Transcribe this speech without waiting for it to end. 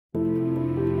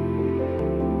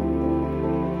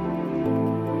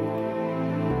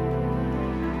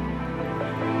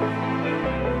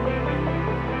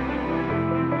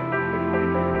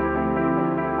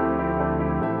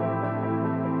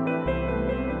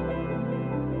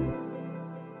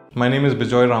My name is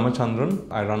Bijoy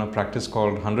Ramachandran. I run a practice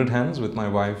called 100 Hands with my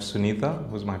wife Sunita,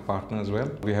 who's my partner as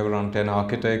well. We have around 10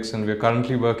 architects and we're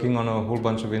currently working on a whole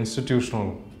bunch of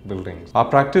institutional buildings. Our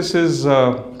practice is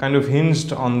kind of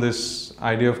hinged on this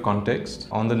idea of context,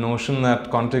 on the notion that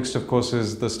context, of course,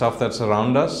 is the stuff that's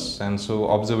around us, and so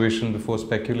observation before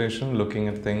speculation, looking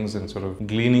at things and sort of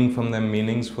gleaning from them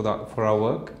meanings for our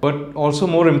work. But also,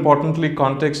 more importantly,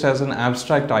 context as an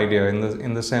abstract idea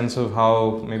in the sense of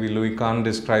how maybe Louis Kahn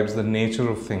describes the nature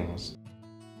of things.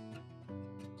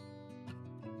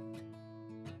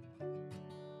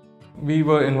 We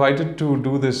were invited to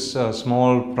do this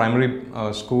small primary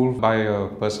school by a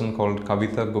person called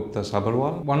Kavita Gupta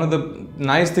Sabharwal. One of the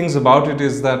nice things about it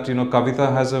is that,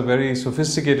 Kavita has a very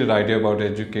sophisticated idea about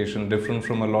education, different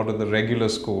from a lot of the regular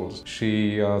schools.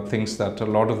 She thinks that a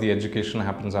lot of the education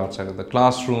happens outside of the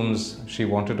classrooms. She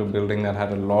wanted a building that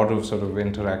had a lot of sort of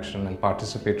interaction and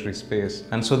participatory space.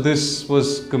 And so this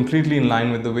was completely in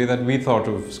line with the way that we thought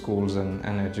of schools and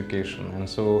education. And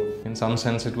so in some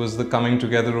sense it was the coming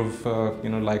together of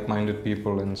like-minded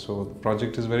people, and so the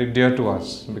project is very dear to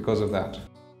us because of that.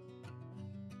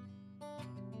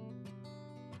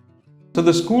 So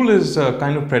the school is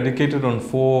kind of predicated on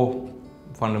four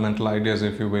fundamental ideas,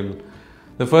 if you will.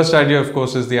 The first idea, of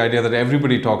course, is the idea that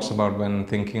everybody talks about when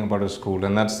thinking about a school,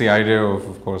 and that's the idea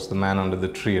of course, the man under the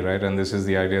tree, right? And this is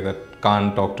the idea that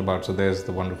Khan talked about. So there's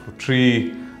the wonderful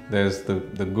tree, there's the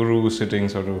guru sitting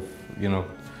sort of,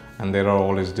 and there are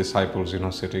all his disciples,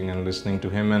 sitting and listening to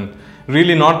him, and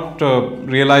really not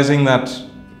realizing that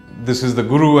this is the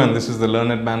guru and this is the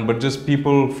learned man, but just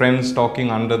people, friends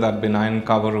talking under that benign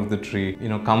cover of the tree,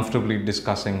 comfortably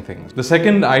discussing things. The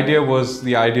second idea was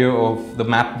the idea of the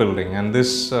map building, and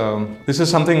this is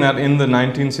something that in the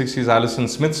 1960s Alison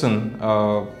Smithson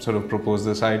sort of proposed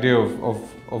this idea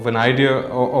of an idea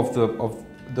of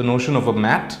the notion of a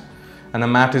mat. And a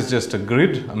mat is just a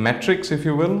grid, a matrix, if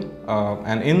you will,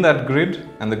 and in that grid,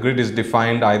 and the grid is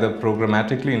defined either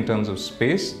programmatically in terms of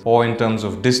space or in terms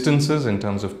of distances, in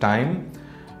terms of time.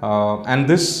 And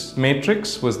this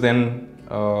matrix was then,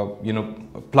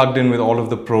 plugged in with all of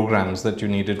the programs that you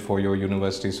needed for your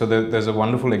university. So there's a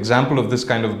wonderful example of this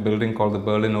kind of building called the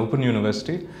Berlin Open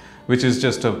University, which is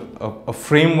just a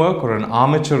framework or an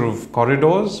armature of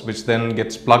corridors, which then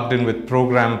gets plugged in with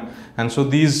program. And so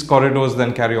these corridors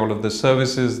then carry all of the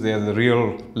services. They are the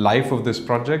real life of this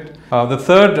project. The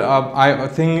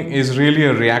third thing is really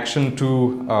a reaction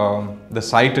to the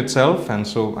site itself. And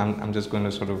so I'm just going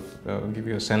to sort of give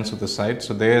you a sense of the site.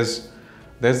 So there's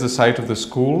the site of the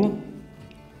school.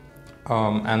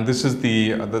 And this is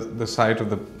the site of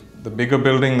the bigger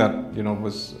building that,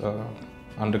 was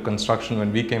under construction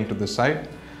when we came to the site.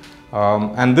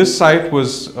 And this site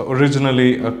was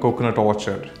originally a coconut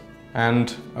orchard.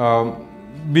 And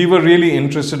we were really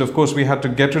interested. Of course, we had to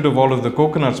get rid of all of the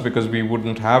coconuts because we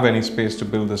wouldn't have any space to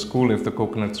build the school if the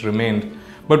coconuts remained.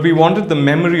 But we wanted the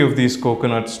memory of these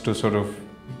coconuts to sort of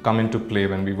come into play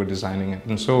when we were designing it.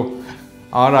 And so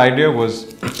our idea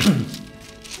was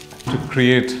to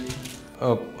create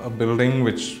a building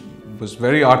which was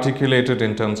very articulated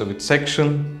in terms of its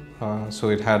section. So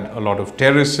it had a lot of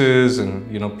terraces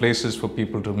and places for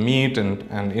people to meet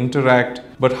and interact.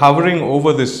 But hovering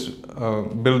over this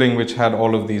building, which had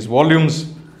all of these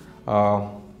volumes,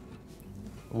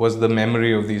 was the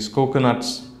memory of these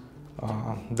coconuts.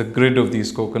 The grid of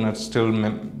these coconuts still,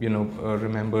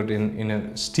 remembered in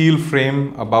a steel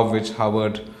frame above which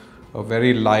hovered a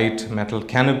very light metal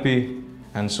canopy.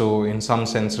 And so in some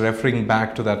sense referring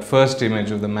back to that first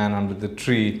image of the man under the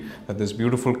tree, that this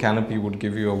beautiful canopy would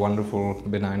give you a wonderful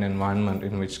benign environment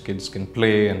in which kids can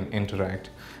play and interact.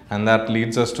 And that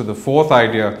leads us to the fourth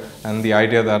idea, and the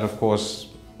idea that of course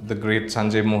the great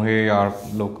Sanjay Mohe, our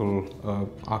local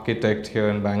architect here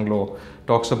in Bangalore,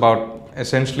 talks about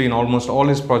essentially in almost all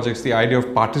his projects, the idea of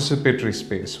participatory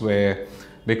space, where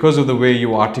because of the way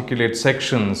you articulate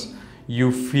sections,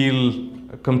 you feel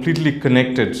completely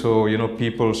connected. So,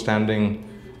 people standing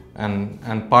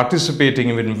and participating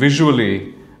even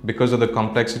visually because of the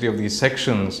complexity of these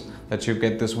sections, that you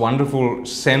get this wonderful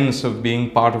sense of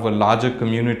being part of a larger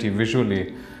community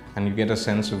visually, and you get a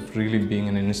sense of really being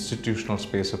in an institutional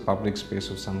space, a public space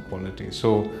of some quality.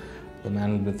 So the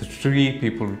man with the tree,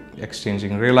 people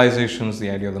exchanging realizations, the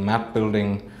idea of the map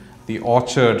building, the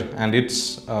orchard and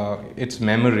its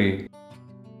memory.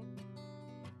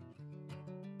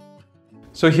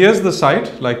 So here's the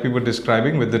site, like we were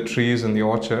describing, with the trees and the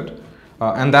orchard,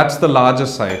 and that's the larger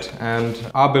site, and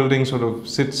our building sort of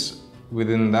sits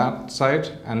within that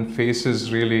site and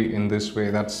faces really in this way.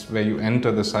 That's where you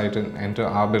enter the site and enter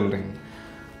our building.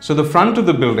 So the front of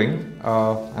the building,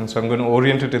 and so I'm going to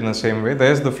orient it in the same way.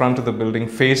 There's the front of the building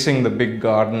facing the big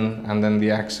garden and then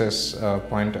the access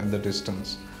point at the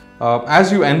distance.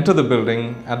 As you enter the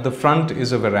building, at the front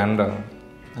is a veranda,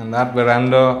 and that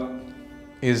veranda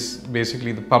is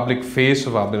basically the public face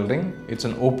of our building. It's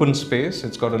an open space,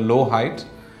 it's got a low height,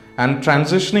 and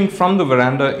transitioning from the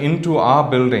veranda into our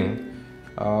building,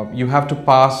 you have to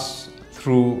pass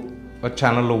through a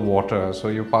channel of water. So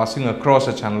you're passing across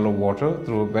a channel of water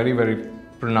through a very, very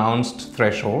pronounced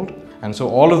threshold. And so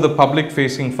all of the public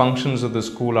facing functions of the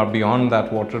school are beyond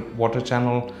that water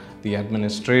channel, the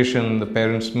administration, the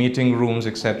parents' meeting rooms,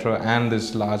 etc., and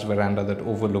this large veranda that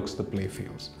overlooks the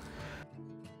playfields.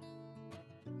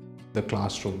 The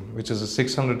classroom, which is a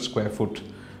 600 square foot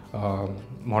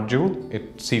module.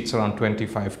 It seats around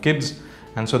 25 kids.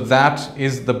 And so that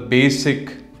is the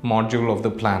basic module of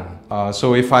the plan.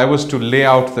 So if I was to lay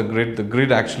out the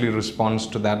grid actually responds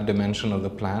to that dimension of the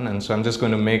plan. And so I'm just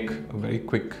going to make a very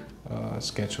quick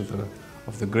sketch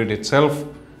of the grid itself.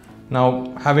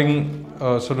 Now, having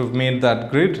sort of made that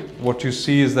grid, what you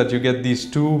see is that you get these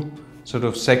two sort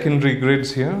of secondary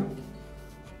grids here.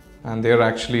 And they're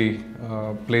actually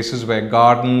places where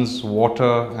gardens,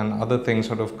 water and other things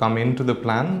sort of come into the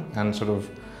plan and sort of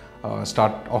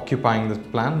start occupying the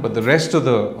plan. But the rest of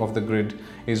the grid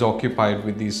is occupied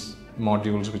with these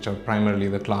modules, which are primarily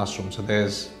the classroom. So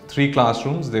there's 3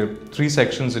 classrooms. There are 3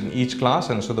 sections in each class,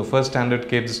 and so the first standard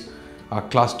kids are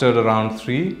clustered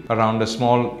around a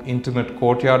small intimate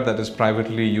courtyard that is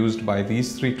privately used by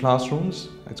these 3 classrooms.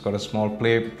 It's got a small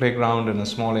playground and a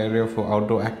small area for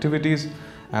outdoor activities.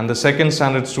 And the second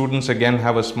standard students again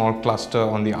have a small cluster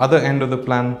on the other end of the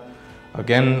plan,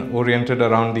 again oriented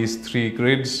around these 3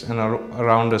 grids and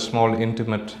around a small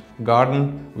intimate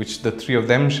garden, which the 3 of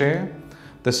them share.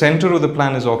 The center of the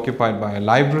plan is occupied by a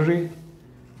library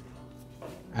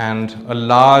and a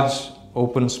large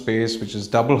open space which is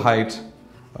double height,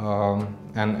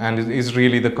 and it is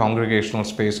really the congregational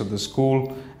space of the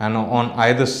school. And on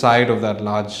either side of that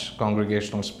large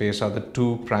congregational space are the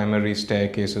 2 primary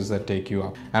staircases that take you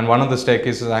up. And one of the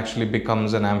staircases actually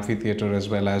becomes an amphitheater as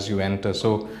well as you enter.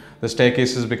 So the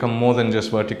staircases become more than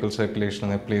just vertical circulation,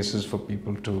 they're places for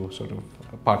people to sort of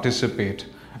participate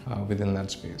within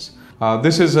that space.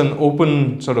 This is an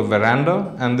open sort of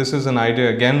veranda, and this is an idea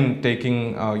again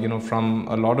taking from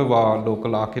a lot of our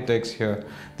local architects here,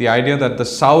 the idea that the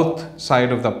south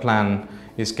side of the plan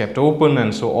is kept open,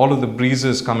 and so all of the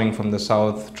breezes coming from the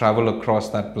south travel across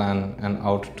that plan and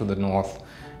out to the north.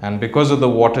 And because of the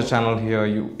water channel here,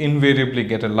 you invariably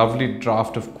get a lovely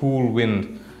draft of cool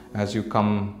wind as you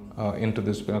come into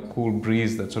this cool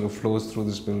breeze that sort of flows through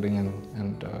this building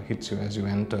and hits you as you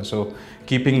enter. So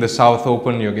keeping the south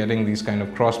open, you're getting these kind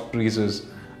of cross breezes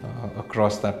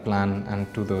across that plan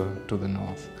and to the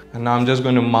north. And now I'm just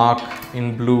going to mark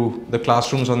in blue the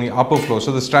classrooms on the upper floor.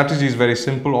 So the strategy is very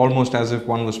simple, almost as if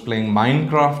one was playing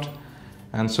Minecraft.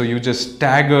 And so you just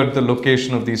staggered the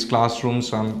location of these classrooms.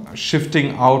 So I'm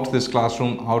shifting out this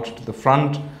classroom out to the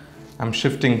front. I'm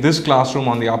shifting this classroom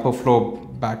on the upper floor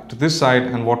back to this side,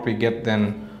 and what we get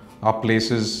then are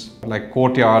places like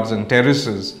courtyards and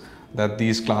terraces that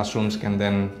these classrooms can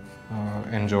then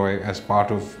enjoy as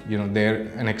part of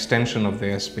an extension of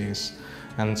their space.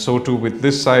 And so too with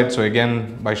this side. So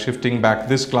again, by shifting back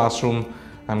this classroom,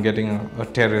 I'm getting a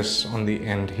terrace on the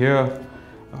end here.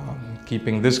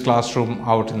 Keeping this classroom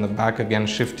out in the back, again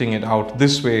shifting it out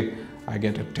this way, I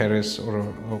get a terrace or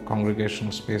a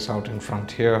congregational space out in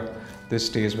front here. This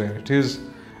stays where it is.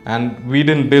 And we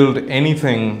didn't build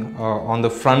anything on the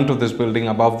front of this building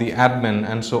above the admin,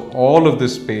 and so all of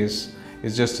this space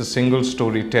is just a single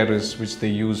story terrace which they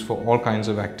use for all kinds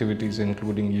of activities,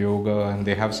 including yoga, and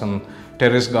they have some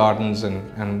terrace gardens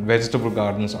and vegetable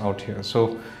gardens out here.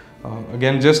 So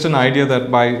again, just an idea that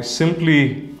by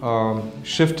simply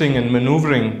shifting and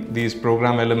maneuvering these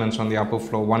program elements on the upper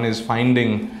floor, one is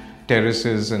finding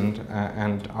terraces and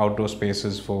outdoor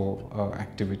spaces for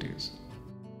activities.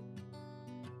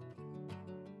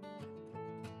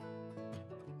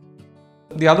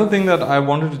 The other thing that I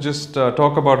wanted to just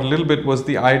talk about a little bit was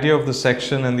the idea of the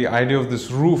section and the idea of this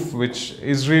roof, which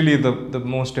is really the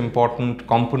most important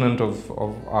component of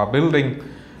our building.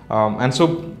 And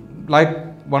so,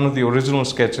 like one of the original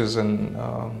sketches, and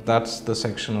that's the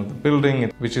section of the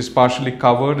building which is partially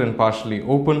covered and partially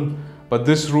open, but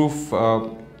this roof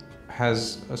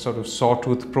has a sort of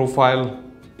sawtooth profile.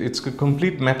 It's a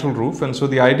complete metal roof, and so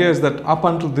the idea is that up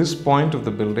until this point of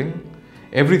the building,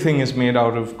 everything is made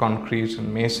out of concrete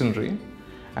and masonry,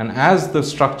 and as the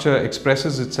structure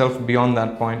expresses itself beyond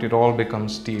that point, it all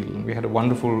becomes steel. We had a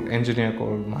wonderful engineer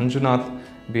called Manjunath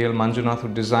B.L. Manjunath, who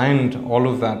designed all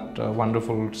of that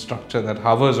wonderful structure that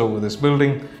hovers over this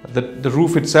building. The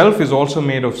roof itself is also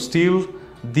made of steel.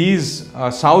 These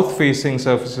south-facing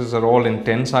surfaces are all in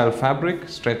tensile fabric,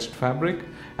 stretched fabric,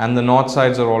 and the north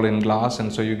sides are all in glass,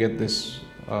 and so you get this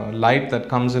light that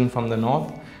comes in from the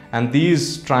north. And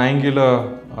these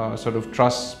triangular sort of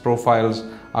truss profiles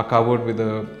are covered with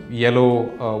a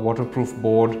yellow waterproof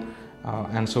board.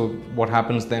 And so what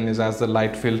happens then is, as the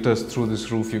light filters through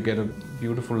this roof, you get a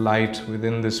beautiful light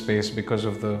within this space because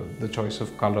of the choice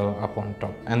of color up on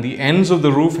top. And the ends of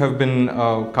the roof have been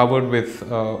covered with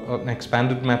an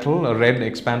expanded metal, a red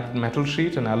expanded metal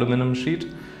sheet, an aluminum sheet.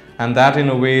 And that in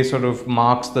a way sort of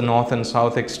marks the north and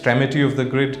south extremity of the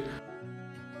grid.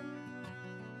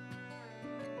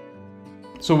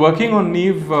 So working on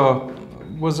Neev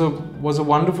was a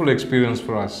wonderful experience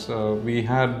for us. We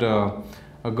had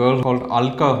a girl called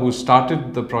Alka who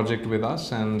started the project with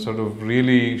us and sort of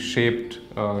really shaped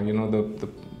the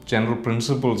general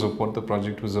principles of what the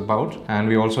project was about. And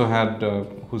we also had,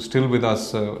 who's still with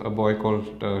us, a boy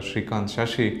called Shrikant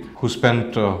Shashi, who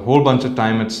spent a whole bunch of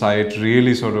time at site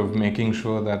really sort of making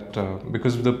sure that,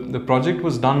 because the project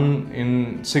was done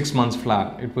in 6 months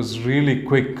flat. It was really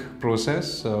quick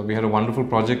process. We had a wonderful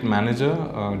project manager,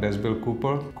 Desbill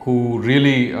Cooper, who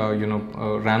really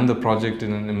ran the project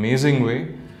in an amazing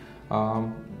way.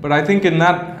 But I think in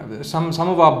that, some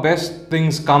of our best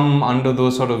things come under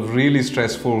those sort of really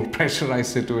stressful,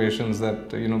 pressurized situations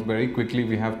that, very quickly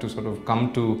we have to sort of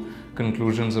come to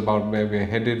conclusions about where we're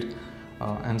headed.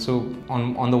 And so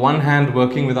on the one hand,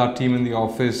 working with our team in the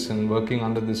office and working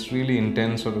under this really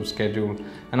intense sort of schedule.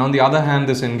 And on the other hand,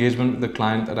 this engagement with the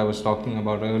client that I was talking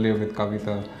about earlier with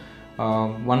Kavita.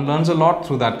 One learns a lot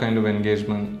through that kind of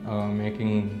engagement,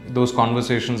 making those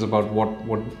conversations about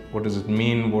what does it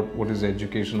mean, what is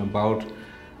education about,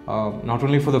 not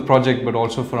only for the project but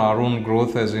also for our own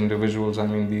growth as individuals. I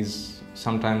mean,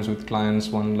 sometimes with clients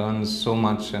one learns so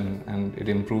much and it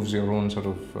improves your own sort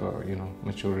of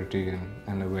maturity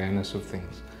and awareness of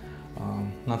things.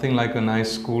 Nothing like a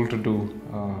nice school to do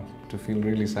to feel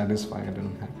really satisfied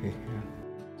and happy. Yeah.